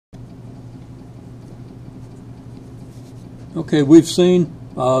Okay, we've seen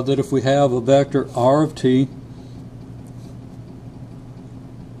that if we have a vector r of t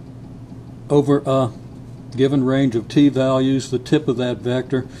over a given range of t values, the tip of that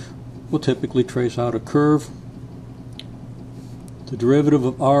vector will typically trace out a curve. The derivative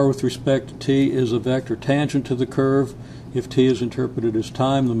of r with respect to t is a vector tangent to the curve. If t is interpreted as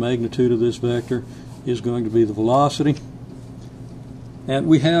time, the magnitude of this vector is going to be the velocity. And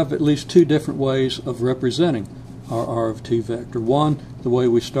we have at least two different ways of representing our r of t vector. One, the way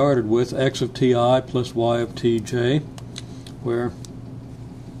we started with, x of ti plus y of tj, where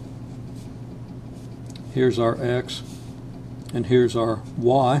here's our x and here's our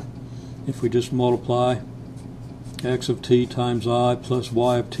y. If we just multiply x of t times I plus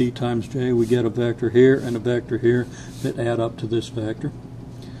y of t times j, we get a vector here and a vector here that add up to this vector.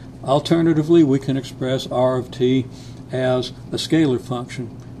 Alternatively, we can express r of t as a scalar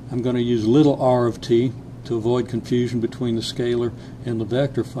function. I'm going to use little r of t to avoid confusion between the scalar and the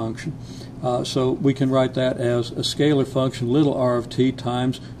vector function. So we can write that as a scalar function, little r of t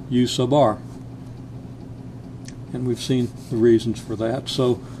times u sub r. And we've seen the reasons for that.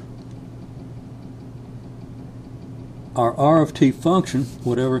 So our r of t function,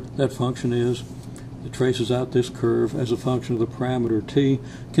 whatever that function is, that traces out this curve as a function of the parameter t,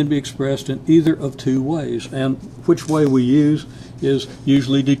 can be expressed in either of two ways. And which way we use is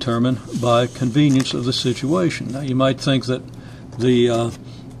usually determined by convenience of the situation. Now you might think that the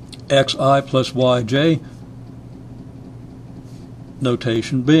xi plus yj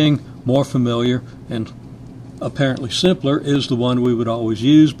notation, being more familiar and apparently simpler, is the one we would always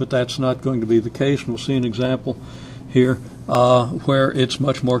use, but that's not going to be the case, and we'll see an example here where it's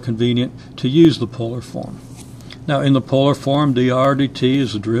much more convenient to use the polar form. Now in the polar form, dr dt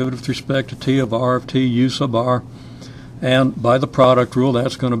is the derivative with respect to t of r of t u sub r, and by the product rule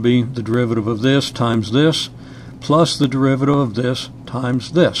that's going to be the derivative of this times this plus the derivative of this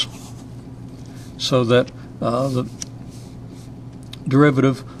times this, so that the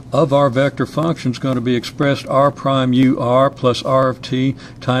derivative of our vector function is going to be expressed r prime u r plus r of t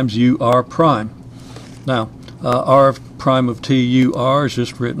times u r prime. Now r prime of t u r is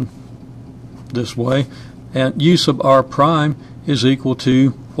just written this way, and u sub r prime is equal to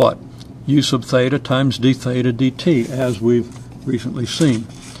what? U sub theta times d theta dt, as we've recently seen.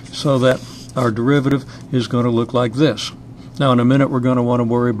 So that our derivative is going to look like this. Now in a minute we're going to want to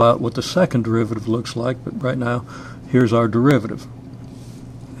worry about what the second derivative looks like, but right now here's our derivative.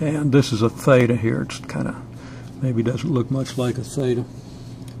 And this is a theta here. It's kind of, maybe doesn't look much like a theta.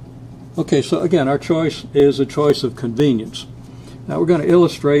 Okay, so again, our choice is a choice of convenience. Now we're going to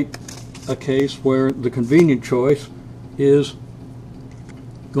illustrate a case where the convenient choice is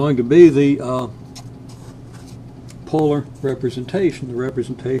going to be the polar representation, the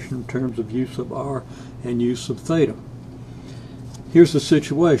representation in terms of u sub r and u sub theta. Here's the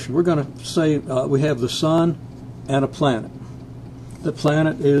situation. We're going to say we have the sun and a planet. The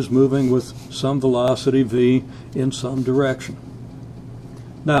planet is moving with some velocity v in some direction.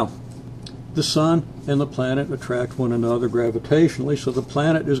 Now, the sun and the planet attract one another gravitationally, so the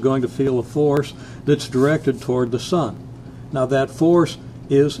planet is going to feel a force that's directed toward the sun. Now that force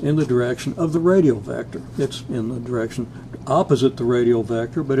is in the direction of the radial vector. It's in the direction opposite the radial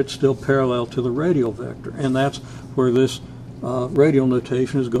vector, but it's still parallel to the radial vector, and that's where this radial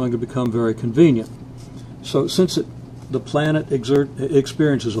notation is going to become very convenient. So since the planet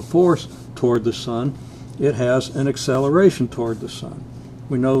experiences a force toward the sun, it has an acceleration toward the sun.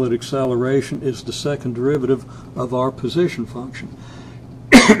 We know that acceleration is the second derivative of our position function.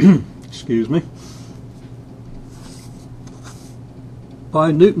 Excuse me.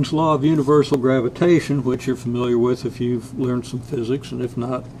 By Newton's law of universal gravitation, which you're familiar with if you've learned some physics, and if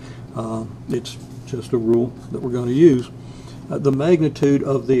not, it's just a rule that we're going to use, the magnitude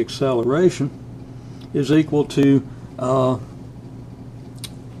of the acceleration is equal to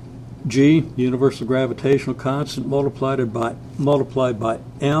g, universal gravitational constant, multiplied by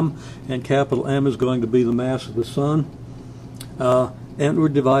m, and capital M is going to be the mass of the sun, and we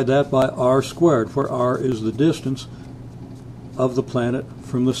divide that by r squared, where r is the distance of the planet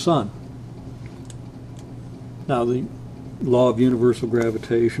from the sun. Now the law of universal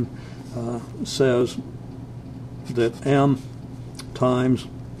gravitation says that m times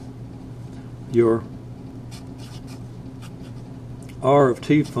your r of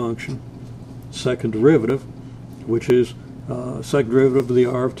t function, second derivative, which is second derivative of the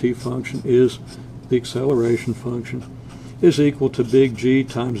r of t function is the acceleration function, is equal to big G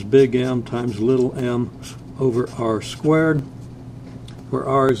times big M times little m over r squared, where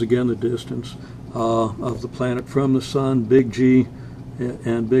r is again the distance of the planet from the sun, big G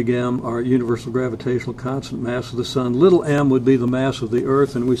and big M are universal gravitational constant mass of the sun. Little m would be the mass of the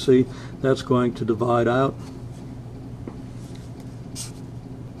Earth, and we see that's going to divide out.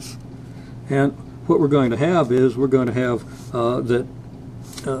 And what we're going to have is we're going to have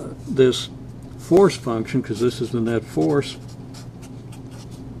this force function, because this is the net force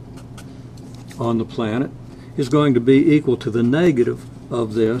on the planet, is going to be equal to the negative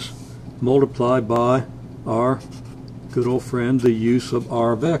of this multiplied by our good old friend, the use of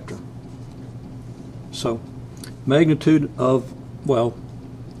r vector. So magnitude of, well,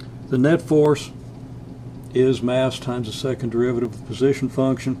 the net force is mass times the second derivative of the position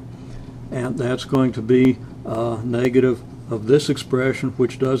function, and that's going to be negative of this expression,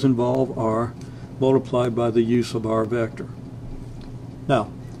 which does involve r, multiplied by the use of r vector.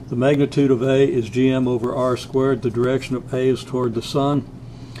 Now, the magnitude of A is gm over r squared. The direction of A is toward the sun.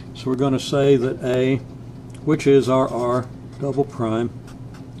 So we're going to say that A, which is our r double prime,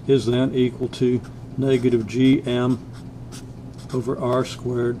 is then equal to negative gm over r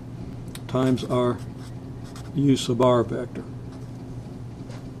squared times our use of r vector.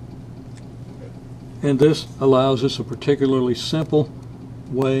 And this allows us a particularly simple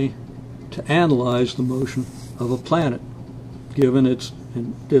way to analyze the motion of a planet, given its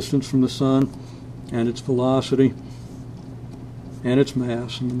distance from the sun and its velocity and its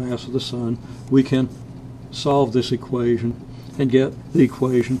mass and the mass of the sun. We can solve this equation and get the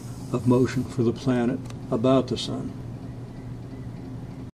equation of motion for the planet about the sun.